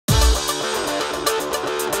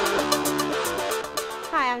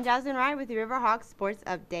I'm Jasmine Wright with the RiverHawks Sports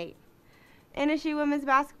Update. NSU women's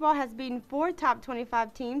basketball has beaten 4 top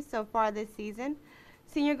 25 teams so far this season.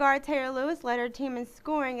 Senior guard Taylor Lewis led her team in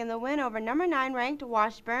scoring in the win over number 9 ranked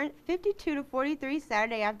Washburn 52-43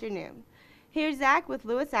 Saturday afternoon. Here's Zach with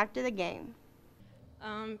Lewis after the game.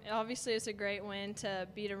 Obviously, it's a great win to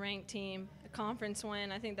beat a ranked team, a conference win.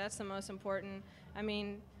 I think that's the most important. I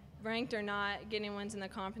mean, ranked or not, getting wins in the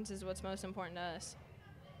conference is what's most important to us.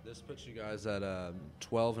 This puts you guys at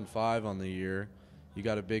 12-5 on the year. You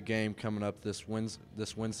got a big game coming up this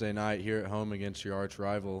Wednesday night here at home against your arch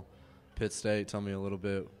rival, Pitt State. Tell me a little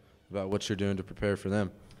bit about what you're doing to prepare for them.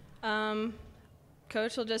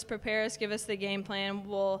 Coach will just prepare us, give us the game plan.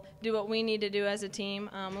 We'll do what we need to do as a team.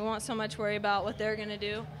 We won't so much worry about what they're going to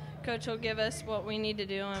do. Coach will give us what we need to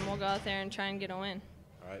do, and we'll go out there and try and get a win.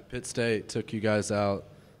 All right, Pitt State took you guys out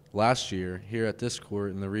last year here at this court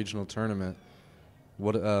in the regional tournament.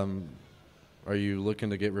 What are you looking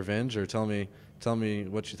to get revenge, or tell me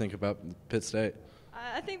what you think about Pitt State?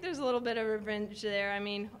 I think there's a little bit of revenge there. I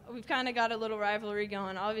mean, we've kind of got a little rivalry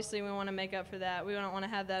going. Obviously, we want to make up for that. We don't want to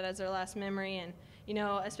have that as our last memory. And, you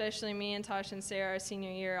know, especially me and Tasha and Sarah, our senior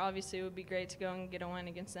year, obviously it would be great to go and get a win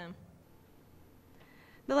against them.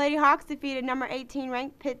 The Lady Hawks defeated number 18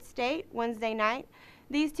 ranked Pitt State Wednesday night.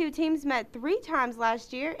 These two teams met 3 times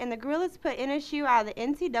last year, and the Gorillas put NSU out of the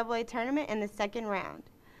NCAA tournament in the second round.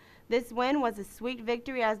 This win was a sweet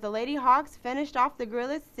victory as the Lady Hawks finished off the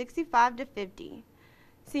Gorillas 65-50.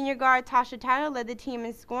 Senior guard Tasha Tyler led the team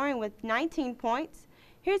in scoring with 19 points.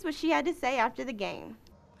 Here's what she had to say after the game.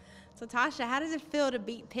 So Tasha, how does it feel to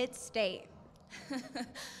beat Pitt State?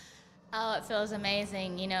 Oh, it feels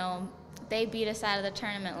amazing. You know, they beat us out of the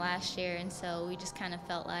tournament last year, and so we just kind of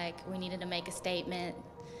felt like we needed to make a statement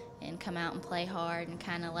and come out and play hard and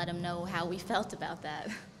kind of let them know how we felt about that.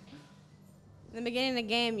 In the beginning of the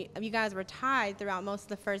game, you guys were tied throughout most of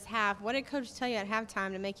the first half. What did Coach tell you at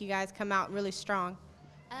halftime to make you guys come out really strong?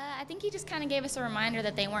 I think he just kind of gave us a reminder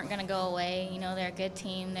that they weren't going to go away. You know, they're a good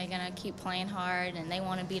team. They're going to keep playing hard, and they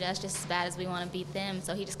want to beat us just as bad as we want to beat them.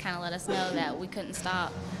 So he just kind of let us know that we couldn't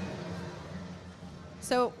stop.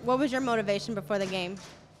 So what was your motivation before the game?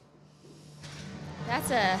 I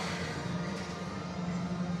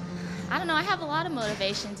don't know. I have a lot of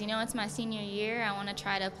motivations. You know, it's my senior year. I want to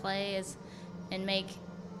try to play and make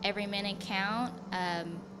every minute count.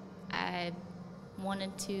 I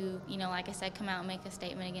wanted to, you know, like I said, come out and make a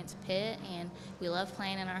statement against Pitt, and we love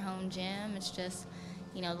playing in our home gym. It's just,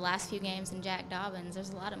 you know, the last few games in Jack Dobbins,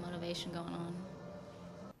 there's a lot of motivation going on.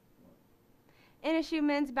 NSU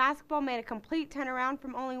men's basketball made a complete turnaround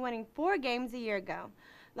from only winning 4 games a year ago.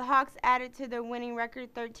 The Hawks added to their winning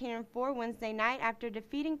record 13-4 Wednesday night after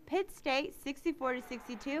defeating Pitt State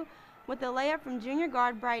 64-62 with a layup from junior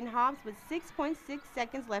guard Brighton Hobbs with 6.6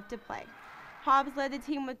 seconds left to play. Hobbs led the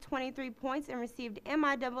team with 23 points and received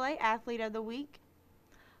MIAA Athlete of the Week.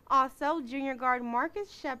 Also, junior guard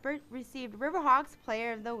Marcus Shepard received RiverHawks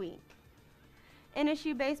Player of the Week.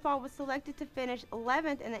 NSU baseball was selected to finish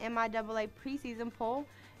 11th in the MIAA preseason poll,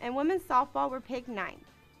 and women's softball were picked 9th.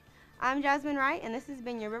 I'm Jasmine Wright, and this has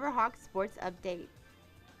been your RiverHawks Sports Update.